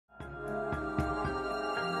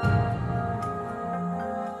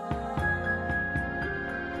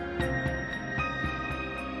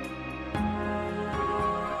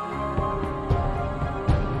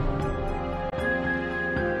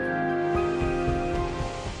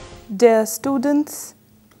Dear students,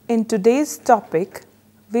 in today's topic,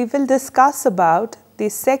 we will discuss about the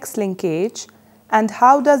sex linkage and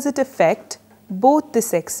how does it affect both the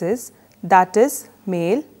sexes, that is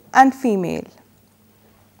male and female.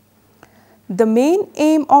 The main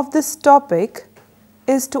aim of this topic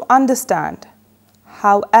is to understand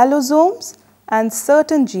how allosomes and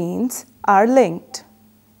certain genes are linked.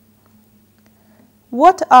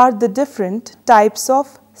 What are the different types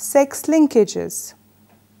of sex linkages?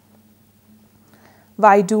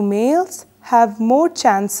 Why do males have more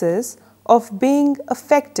chances of being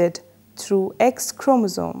affected through X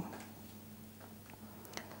chromosome?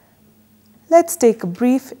 Let's take a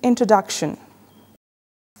brief introduction.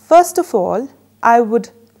 First of all, I would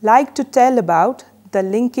like to tell about the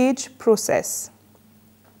linkage process.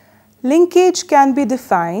 Linkage can be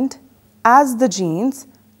defined as the genes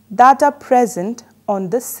that are present on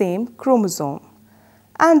the same chromosome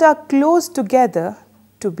and are close together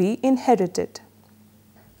to be inherited.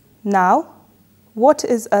 Now, what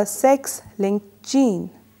is a sex-linked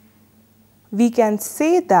gene? We can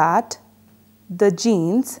say that the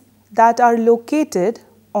genes that are located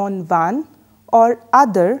on one or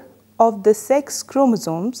other of the sex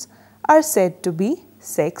chromosomes are said to be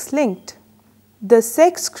sex-linked. The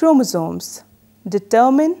sex chromosomes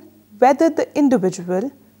determine whether the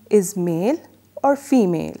individual is male or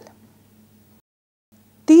female.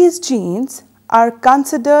 These genes are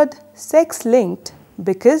considered sex-linked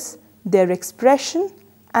because their expression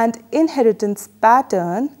and inheritance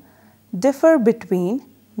pattern differ between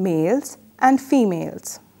males and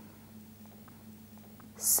females.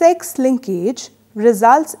 Sex linkage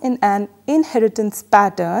results in an inheritance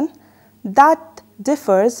pattern that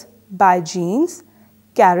differs by genes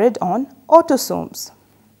carried on autosomes.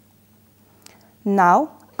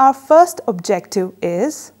 Now, our first objective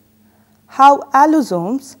is how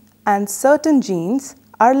allosomes and certain genes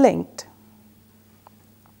are linked.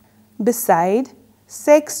 Beside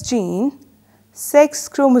sex gene, sex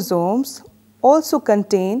chromosomes also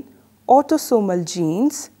contain autosomal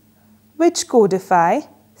genes which codify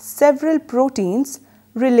several proteins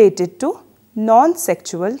related to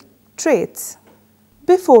non-sexual traits.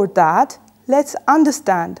 Before that, let's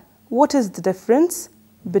understand what is the difference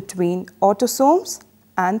between autosomes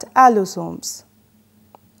and allosomes.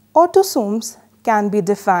 Autosomes can be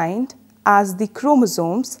defined as the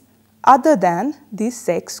chromosomes other than the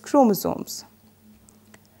sex chromosomes.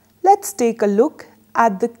 Let's take a look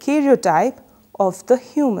at the karyotype of the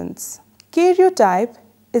humans. Karyotype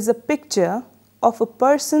is a picture of a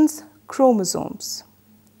person's chromosomes.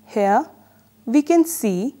 Here we can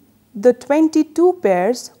see the 22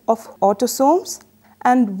 pairs of autosomes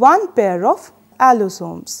and 1 pair of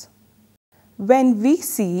allosomes. When we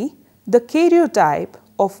see the karyotype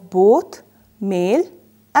of both male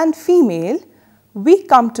and female, we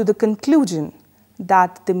come to the conclusion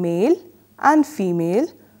that the male and female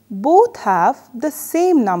both have the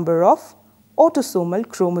same number of autosomal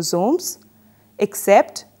chromosomes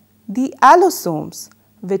except the allosomes,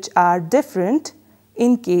 which are different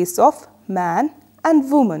in case of man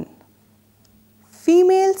and woman.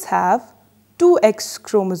 Females have 2 X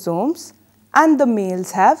chromosomes and the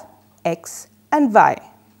males have X and Y.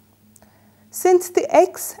 Since the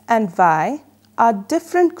X and Y are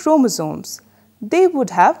different chromosomes, they would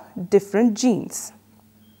have different genes.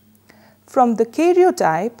 From the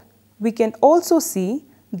karyotype, we can also see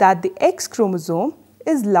that the X chromosome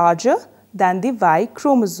is larger than the Y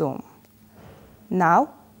chromosome.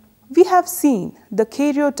 Now, we have seen the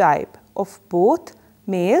karyotype of both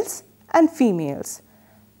males and females.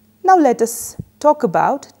 Now, let us talk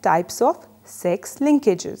about types of sex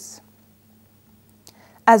linkages.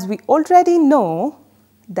 As we already know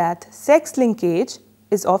that sex linkage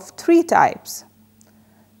is of 3 types.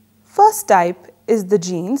 First type is the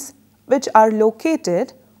genes which are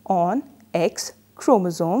located on X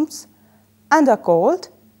chromosomes and are called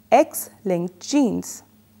X-linked genes.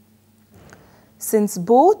 Since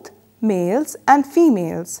both males and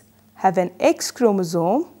females have an X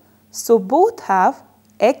chromosome, so both have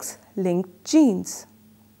X-linked genes.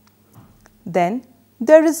 Then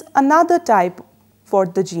there is another type for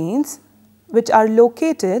the genes which are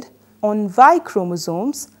located on Y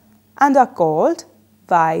chromosomes and are called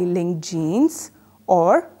Y-linked genes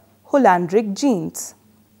or Hollandric genes.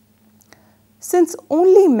 Since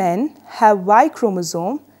only men have Y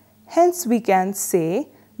chromosome, hence we can say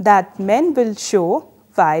that men will show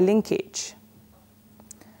Y linkage.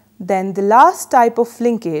 Then the last type of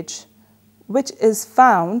linkage, which is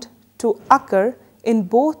found to occur in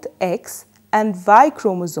both X and Y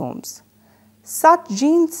chromosomes. Such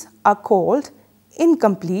genes are called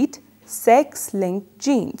incomplete sex-linked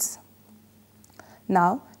genes.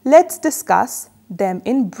 Now, let's discuss them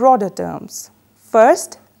in broader terms.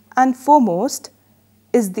 First and foremost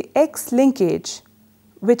is the X linkage,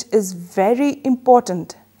 which is very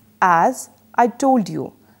important, as I told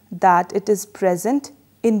you that it is present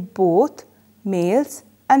in both males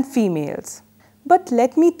and females. But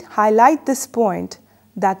let me highlight this point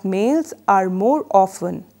that males are more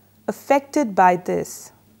often affected by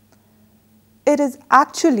this. It is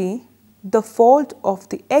actually the fault of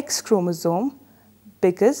the X chromosome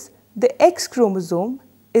because the X chromosome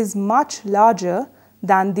is much larger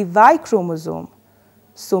than the Y chromosome.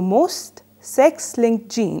 So most sex-linked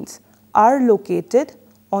genes are located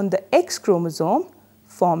on the X chromosome,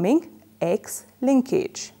 forming X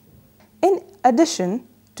linkage. In addition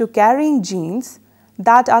to carrying genes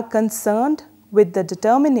that are concerned with the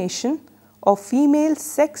determination of female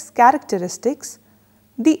sex characteristics,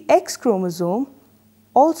 the X chromosome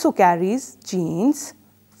also carries genes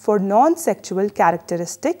for non-sexual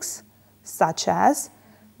characteristics such as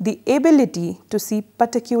the ability to see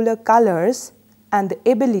particular colors and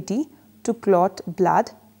the ability to clot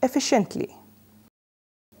blood efficiently.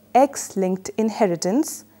 X-linked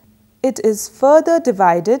inheritance. It is further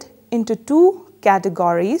divided into two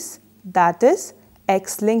categories, that is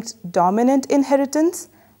X-linked dominant inheritance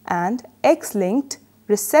and X-linked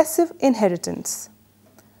recessive inheritance.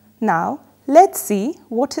 Now, let's see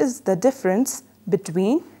what is the difference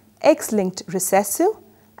between X-linked recessive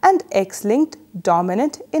and X-linked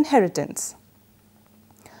dominant inheritance.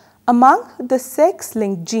 Among the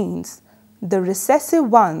sex-linked genes, the recessive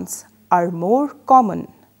ones are more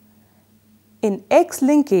common. In X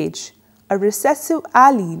linkage, a recessive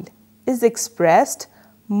allele is expressed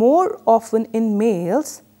more often in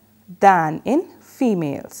males than in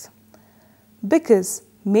females, because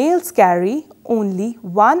males carry only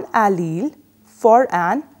one allele for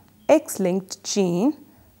an X-linked gene,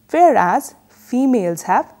 whereas females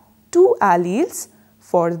have two alleles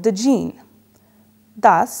for the gene.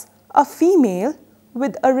 Thus, a female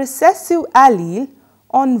with a recessive allele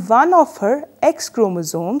on one of her X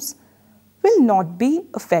chromosomes will not be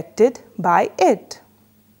affected by it,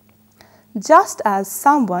 just as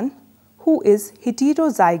someone who is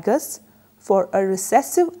heterozygous for a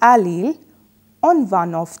recessive allele on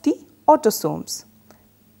one of the autosomes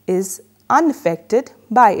is unaffected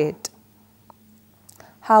by it.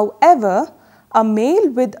 However, a male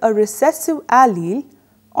with a recessive allele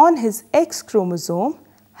on his X chromosome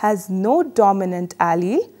has no dominant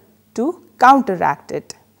allele to counteract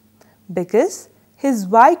it, because his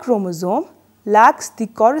Y chromosome lacks the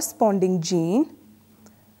corresponding gene.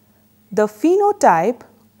 The phenotype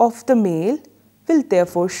of the male will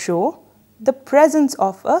therefore show the presence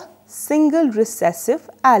of a single recessive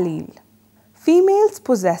allele. Females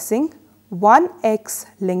possessing one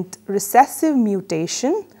X-linked recessive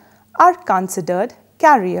mutation are considered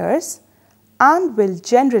carriers and will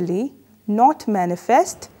generally not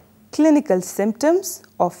manifest clinical symptoms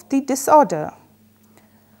of the disorder.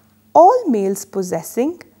 All males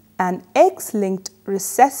possessing an X-linked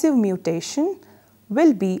recessive mutation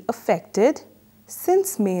will be affected,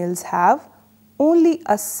 since males have only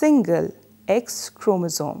a single X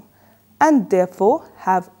chromosome and therefore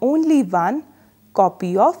have only one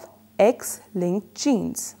copy of X-linked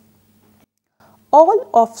genes. All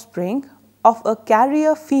offspring of a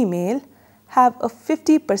carrier female have a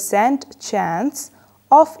 50% chance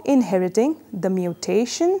of inheriting the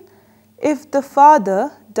mutation if the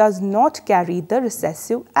father does not carry the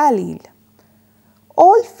recessive allele.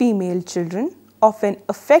 All female children of an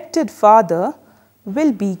affected father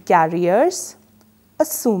will be carriers,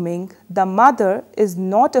 assuming the mother is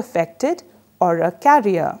not affected or a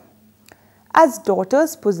carrier, as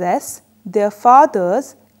daughters possess their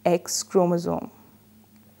father's X chromosome.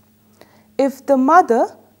 If the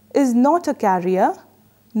mother is not a carrier,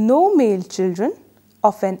 no male children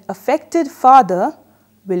of an affected father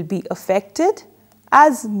will be affected,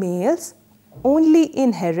 as males only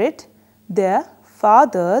inherit their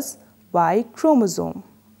father's Y chromosome.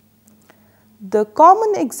 The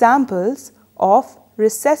common examples of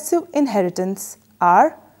recessive inheritance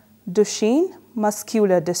are Duchenne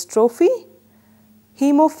muscular dystrophy,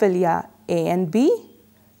 hemophilia A and B,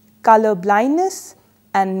 color blindness,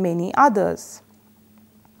 and many others.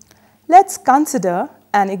 Let's consider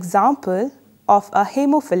an example of a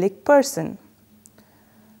hemophilic person.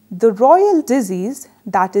 The royal disease,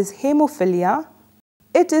 that is hemophilia,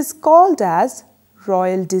 it is called as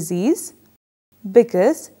royal disease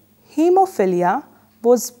because hemophilia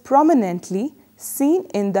was prominently seen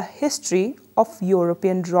in the history of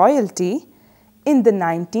European royalty in the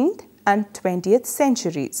 19th and 20th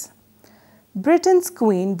centuries. Britain's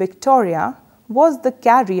Queen Victoria was the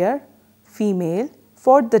carrier female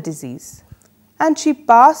for the disease, and she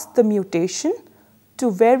passed the mutation to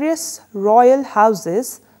various royal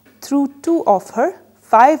houses through 2 of her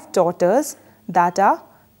 5 daughters, that are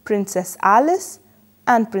Princess Alice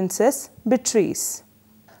and Princess Beatrice.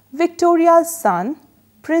 Victoria's son,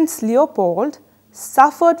 Prince Leopold,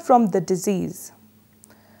 suffered from the disease.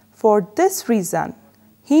 For this reason,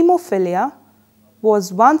 hemophilia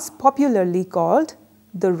was once popularly called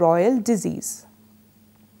the royal disease.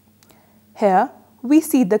 Here we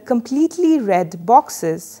see the completely red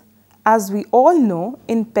boxes. As we all know,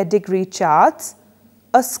 in pedigree charts,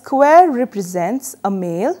 a square represents a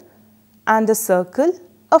male and a circle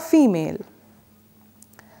a female.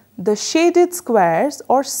 The shaded squares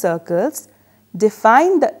or circles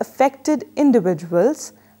define the affected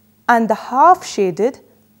individuals and the half shaded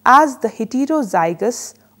as the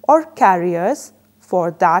heterozygous or carriers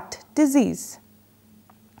for that disease.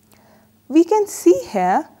 We can see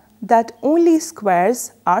here that only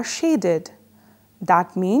squares are shaded.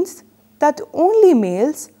 That means that only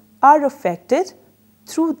males are affected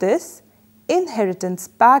through this inheritance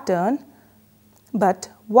pattern. But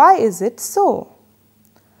why is it so?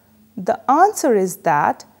 The answer is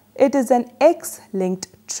that it is an X-linked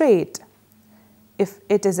trait. If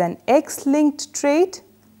it is an X-linked trait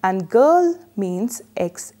and girl means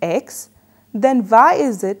XX, then why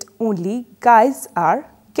is it only guys are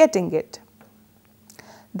getting it?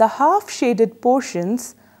 The half-shaded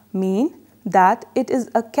portions mean that it is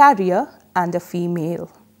a carrier and a female.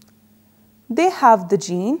 They have the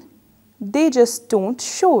gene, they just don't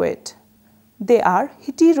show it. They are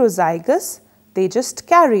heterozygous, they just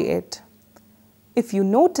carry it. If you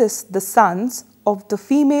notice, the sons of the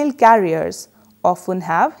female carriers often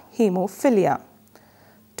have hemophilia.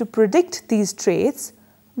 To predict these traits,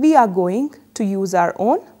 we are going to use our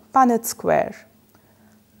own Punnett square.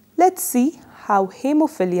 Let's see how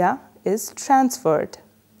hemophilia is transferred.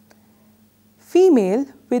 Female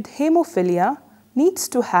with hemophilia needs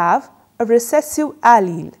to have a recessive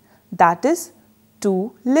allele, that is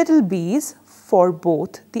 2 little b's for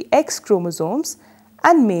both the X chromosomes,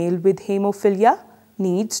 and male with hemophilia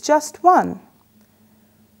needs just 1.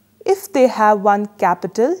 If they have 1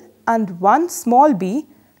 capital and 1 small b,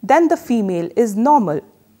 then the female is normal,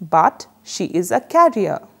 but she is a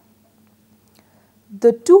carrier.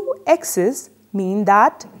 The 2 X's mean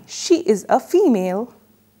that she is a female.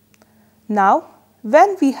 Now,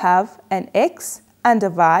 when we have an X and a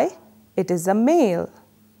Y, it is a male.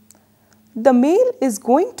 The male is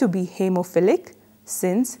going to be hemophilic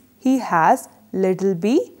since he has little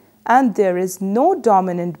b and there is no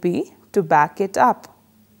dominant B to back it up.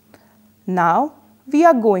 Now, we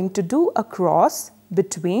are going to do a cross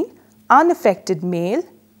between unaffected male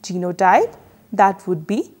genotype, that would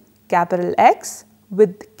be capital X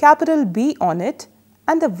with capital B on it,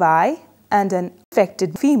 and a Y, and an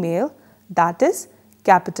affected female, that is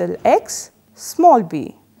capital X small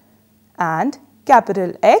b and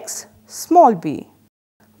capital X small b.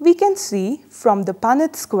 We can see from the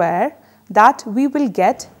Punnett square that we will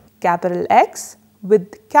get capital X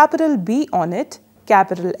with capital B on it,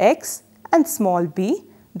 capital X and small b.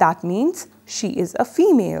 That means she is a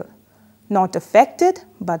female, not affected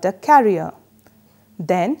but a carrier.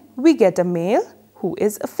 Then we get a male who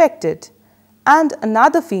is affected and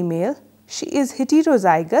another female. She is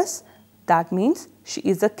heterozygous, that means she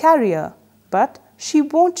is a carrier, but she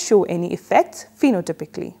won't show any effects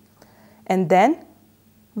phenotypically. And then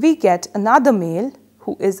we get another male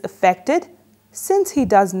who is affected since he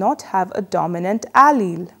does not have a dominant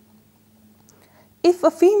allele. If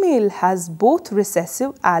a female has both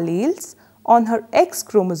recessive alleles on her X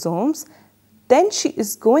chromosomes, then she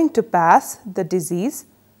is going to pass the disease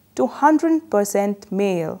to 100%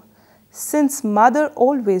 male, since mother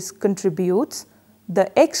always contributes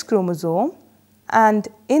the X chromosome, and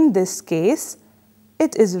in this case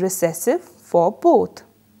it is recessive for both.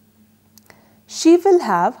 She will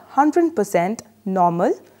have 100%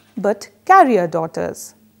 normal but carrier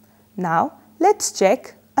daughters. Now let's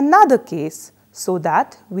check another case so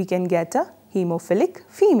that we can get a hemophilic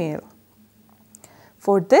female.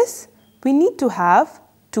 For this, we need to have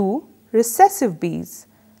 2 recessive Bs,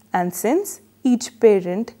 and since each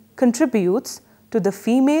parent contributes to the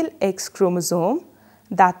female X chromosome,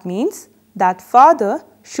 that means that father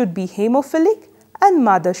should be hemophilic and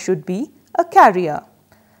mother should be a carrier.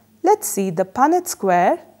 Let's see the Punnett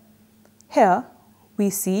square. Here we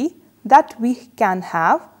see that we can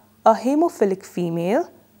have a hemophilic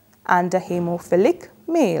female and a hemophilic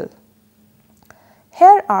male.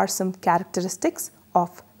 Here are some characteristics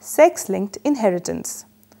of sex-linked inheritance.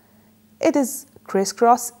 It is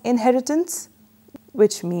crisscross inheritance,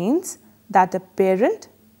 which means that a parent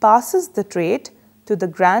passes the trait to the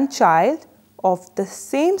grandchild of the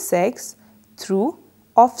same sex through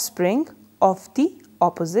offspring of the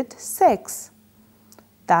opposite sex.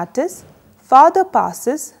 That is, father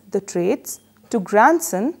passes the traits to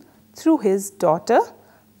grandson through his daughter,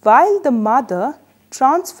 while the mother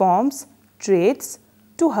transforms traits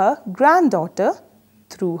to her granddaughter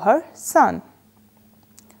through her son.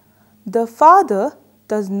 The father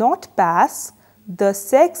does not pass the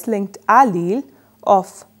sex-linked allele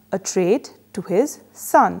of a trait to his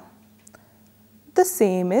son. The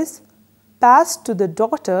same is passed to the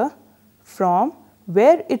daughter from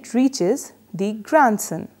where it reaches the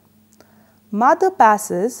grandson. Mother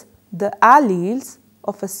passes the alleles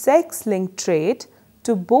of a sex-linked trait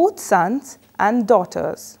to both sons and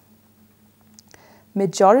daughters.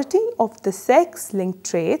 Majority of the sex-linked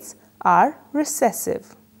traits are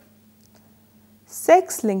recessive.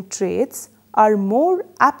 Sex-linked traits are more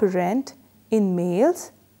apparent in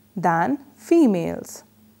males than females.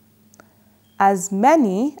 As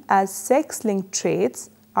many as sex-linked traits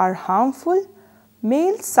are harmful,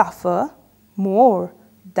 males suffer more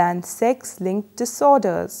than sex-linked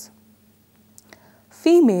disorders.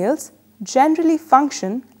 Females generally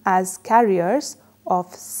function as carriers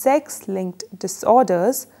of sex-linked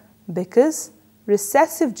disorders because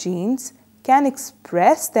recessive genes can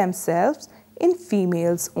express themselves in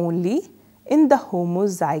females only in the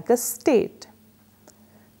homozygous state.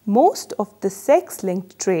 Most of the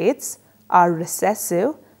sex-linked traits are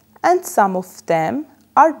recessive and some of them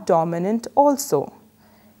are dominant also.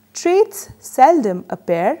 Traits seldom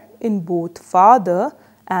appear in both father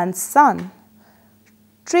and son.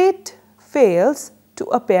 Trait fails to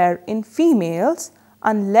appear in females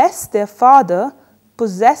unless their father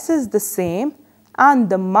possesses the same and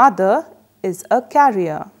the mother is a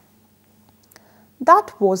carrier.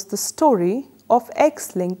 That was the story of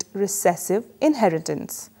X-linked recessive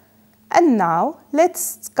inheritance. And now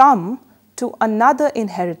let's come to another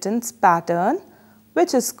inheritance pattern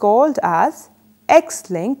which is called as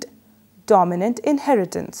X-linked dominant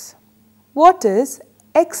inheritance. What is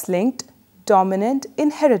X-linked dominant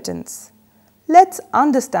inheritance? Let's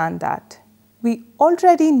understand that. We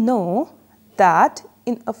already know that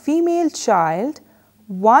in a female child,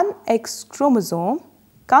 one X chromosome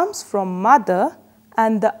comes from mother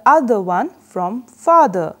and the other one from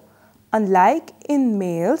father. Unlike in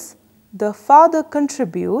males, the father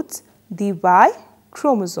contributes the Y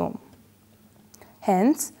chromosome.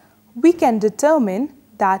 Hence, we can determine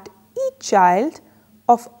that each child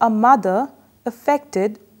of a mother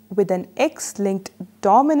affected with an X-linked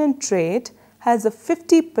dominant trait has a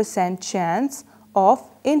 50% chance of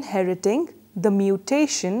inheriting the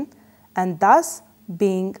mutation and thus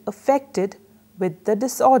being affected with the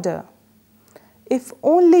disorder. If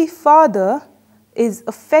only father is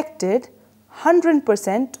affected,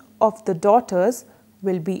 100% of the daughters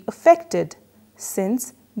will be affected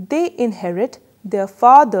since they inherit their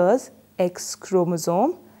father's X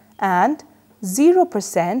chromosome, and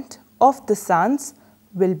 0% of the sons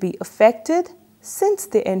will be affected since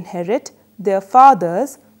they inherit their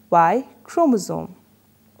father's Y chromosome.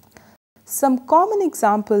 Some common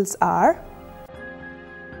examples are: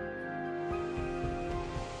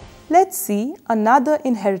 let's see another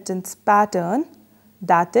inheritance pattern,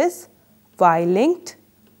 that is Y-linked,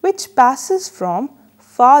 which passes from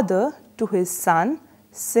father to his son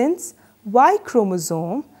since Y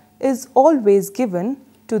chromosome is always given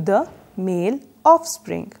to the male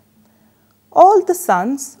offspring. All the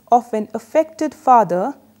sons of an affected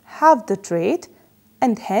father have the trait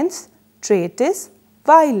and hence trait is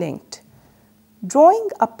Y-linked. Drawing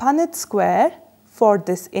a Punnett square for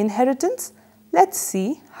this inheritance, let's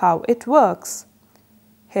see how it works.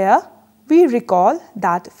 Here we recall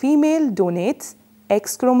that female donates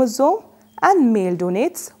X chromosome and male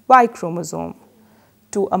donates Y chromosome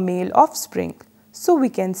to a male offspring. So we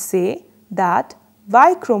can say that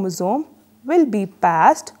Y chromosome will be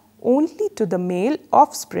passed only to the male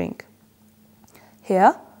offspring.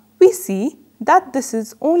 Here we see that this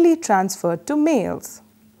is only transferred to males.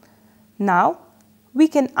 Now we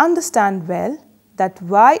can understand well that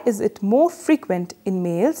why is it more frequent in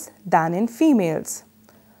males than in females.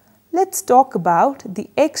 Let's talk about the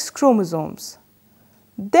X chromosomes.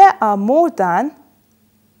 There are more than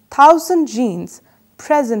 1,000 genes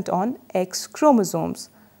present on X chromosomes,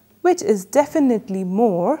 which is definitely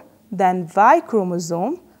more than Y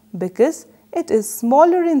chromosome because it is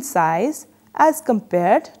smaller in size as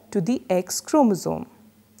compared to the X chromosome.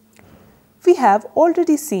 We have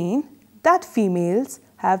already seen that females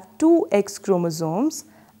have 2 X chromosomes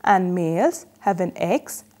and males have an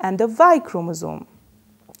X and a Y chromosome.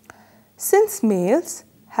 Since males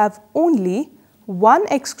have only 1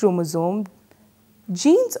 X chromosome,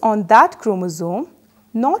 Genes on that chromosome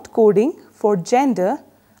not coding for gender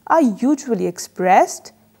are usually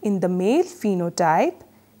expressed in the male phenotype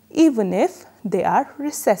even if they are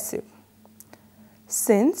recessive.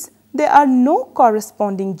 Since there are no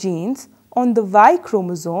corresponding genes on the Y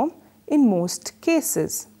chromosome in most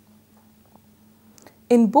cases.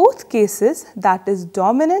 In both cases, that is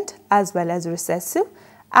dominant as well as recessive,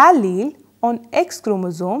 allele on X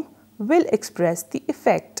chromosome will express the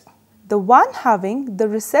effect. The one having the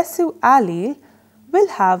recessive allele will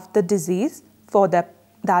have the disease for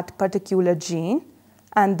that particular gene,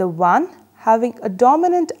 and the one having a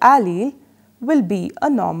dominant allele will be a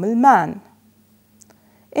normal man.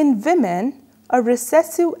 In women, a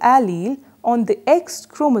recessive allele on the X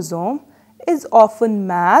chromosome is often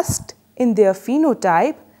masked in their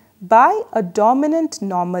phenotype by a dominant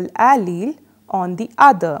normal allele on the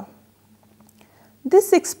other.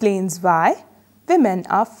 This explains why women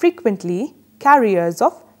are frequently carriers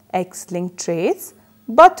of X-linked traits,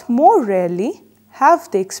 but more rarely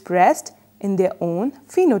have they expressed in their own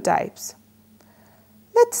phenotypes.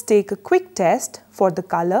 Let's take a quick test for the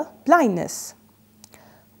color blindness.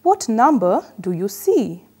 What number do you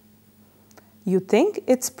see? You think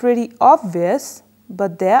it's pretty obvious,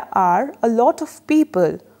 but there are a lot of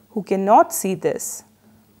people who cannot see this.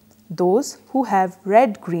 Those who have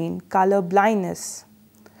red-green color blindness.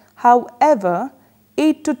 However,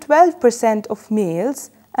 8 to 12% of males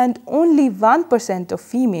and only 1% of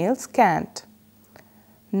females can't.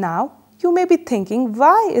 Now, you may be thinking,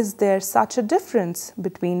 why is there such a difference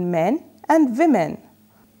between men and women?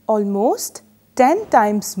 Almost 10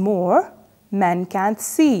 times more men can't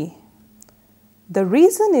see. The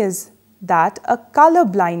reason is that a color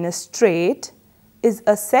blindness trait is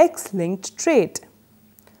a sex-linked trait.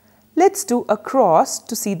 Let's do a cross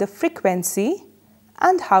to see the frequency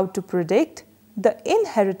and how to predict the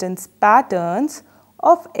inheritance patterns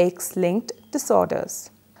of X-linked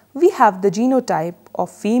disorders. We have the genotype of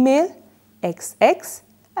female XX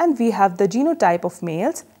and we have the genotype of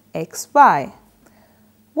males XY.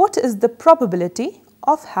 What is the probability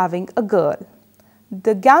of having a girl?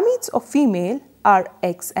 The gametes of female are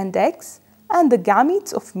X and X and the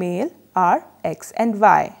gametes of male are X and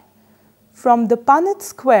Y. From the Punnett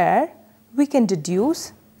square, we can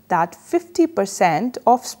deduce that 50%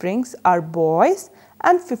 offsprings are boys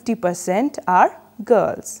and 50% are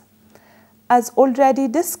girls. As already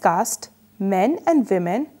discussed, men and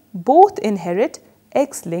women both inherit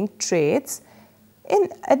X-linked traits. In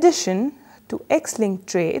addition to X-linked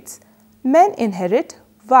traits, men inherit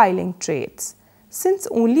Y-linked traits, since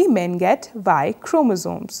only men get Y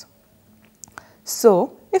chromosomes.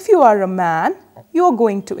 So, if you are a man, you are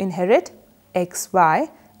going to inherit XY,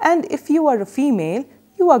 and if you are a female,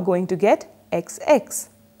 you are going to get XX.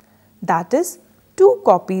 That is 2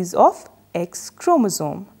 copies of X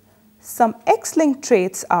chromosome. Some X-linked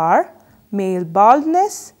traits are male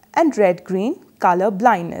baldness and red-green color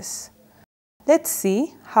blindness. Let's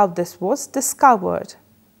see how this was discovered.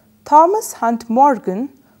 Thomas Hunt Morgan,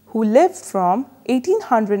 who lived from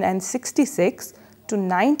 1866 to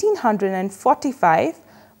 1945,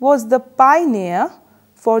 was the pioneer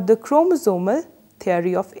for the chromosomal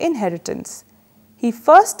theory of inheritance. He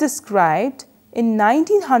first described in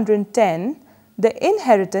 1910 the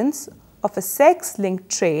inheritance of a sex-linked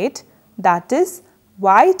trait, that is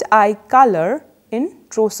white eye color in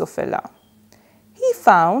Drosophila. He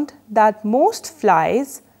found that most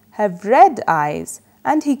flies have red eyes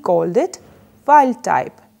and he called it wild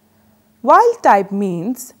type. Wild type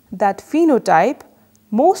means that phenotype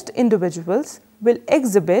most individuals will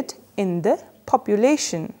exhibit in the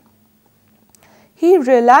population. He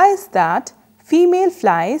realized that female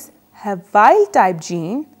flies have wild type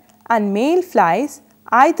gene and male flies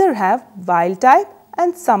either have wild type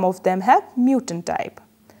and some of them have mutant type.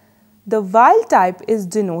 The wild type is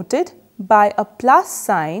denoted by a plus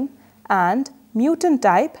sign and mutant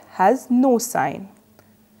type has no sign.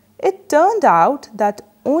 It turned out that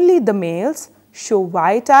only the males show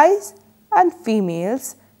white eyes and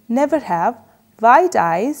females never have white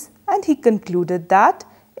eyes, and he concluded that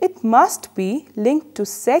it must be linked to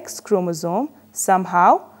sex chromosome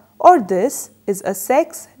somehow, or this is a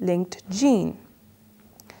sex-linked gene.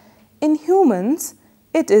 In humans,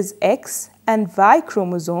 it is X and Y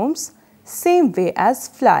chromosomes, same way as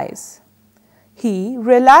flies. He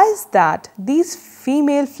realized that these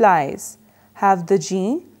female flies have the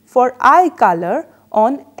gene for eye color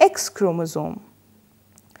on X chromosome.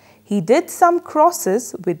 He did some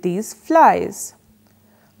crosses with these flies.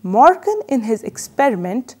 Morgan in his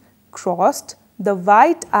experiment crossed the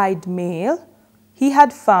white-eyed male he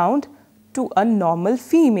had found to a normal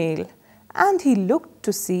female, and he looked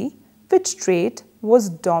to see which trait was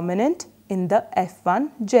dominant in the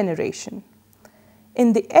F1 generation.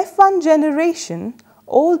 In the F1 generation,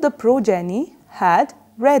 all the progeny had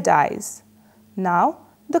red eyes. Now,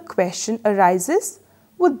 the question arises,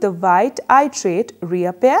 would the white eye trait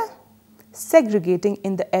reappear, segregating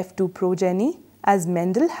in the F2 progeny as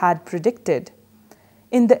Mendel had predicted?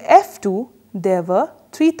 In the F2, there were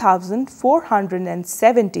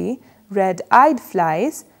 3,470 red-eyed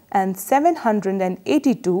flies and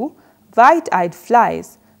 782 white-eyed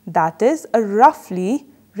flies, that is a roughly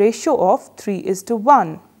ratio of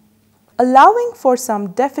 3:1. Allowing for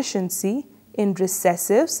some deficiency in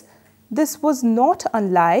recessives, this was not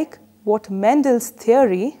unlike what Mendel's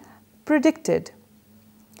theory predicted.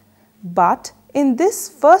 But in this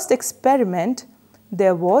first experiment,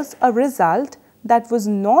 there was a result that was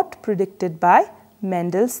not predicted by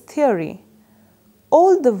Mendel's theory.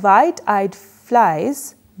 All the white-eyed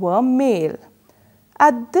flies were male.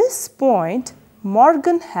 At this point,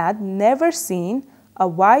 Morgan had never seen a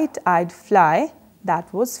white-eyed fly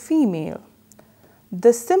that was female.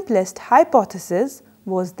 The simplest hypothesis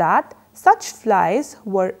was that such flies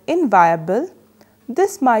were inviable.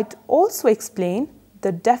 This might also explain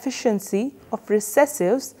the deficiency of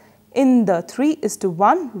recessives in the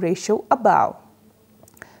 3:1 ratio above.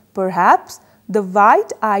 Perhaps the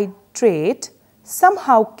white-eyed trait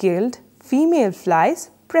somehow killed female flies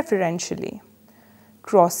preferentially.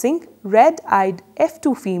 Crossing red-eyed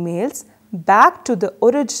F2 females back to the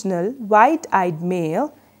original white-eyed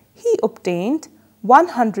male, he obtained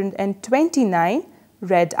 129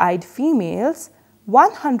 red-eyed females,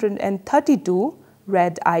 132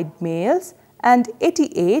 red-eyed males and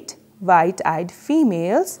 88 white-eyed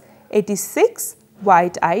females, 86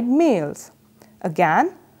 white-eyed males.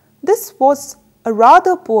 Again, this was a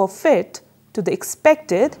rather poor fit to the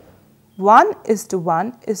expected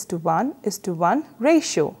 1:1:1:1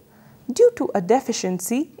 ratio due to a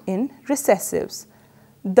deficiency in recessives.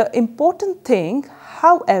 The important thing,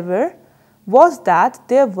 however, was that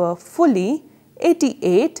there were fully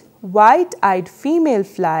 88 white-eyed female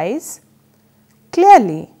flies.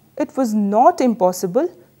 Clearly, it was not impossible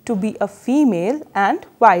to be a female and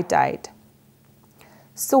white-eyed.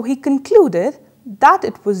 So he concluded that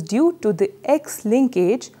it was due to the X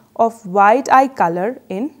linkage of white eye color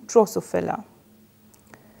in Drosophila.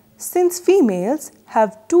 Since females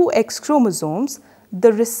have two X chromosomes,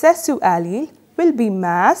 the recessive allele will be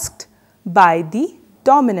masked by the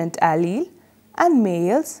dominant allele, and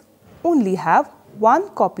males only have one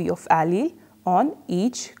copy of allele on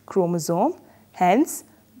each chromosome. Hence,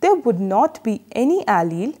 there would not be any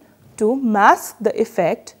allele to mask the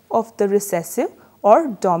effect of the recessive or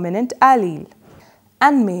dominant allele,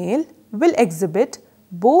 and male will exhibit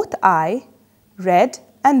both eye, red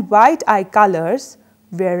and white eye colors,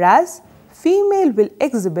 whereas female will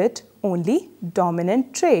exhibit only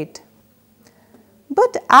dominant trait.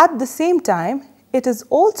 But at the same time, it is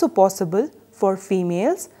also possible for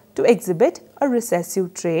females to exhibit a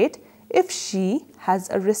recessive trait if she has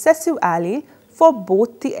a recessive allele for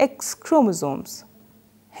both the X chromosomes.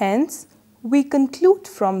 Hence, we conclude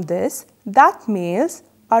from this that males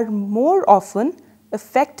are more often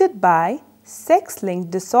affected by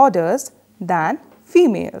sex-linked disorders than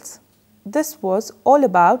females. This was all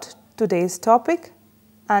about today's topic,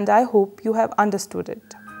 and I hope you have understood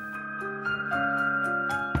it.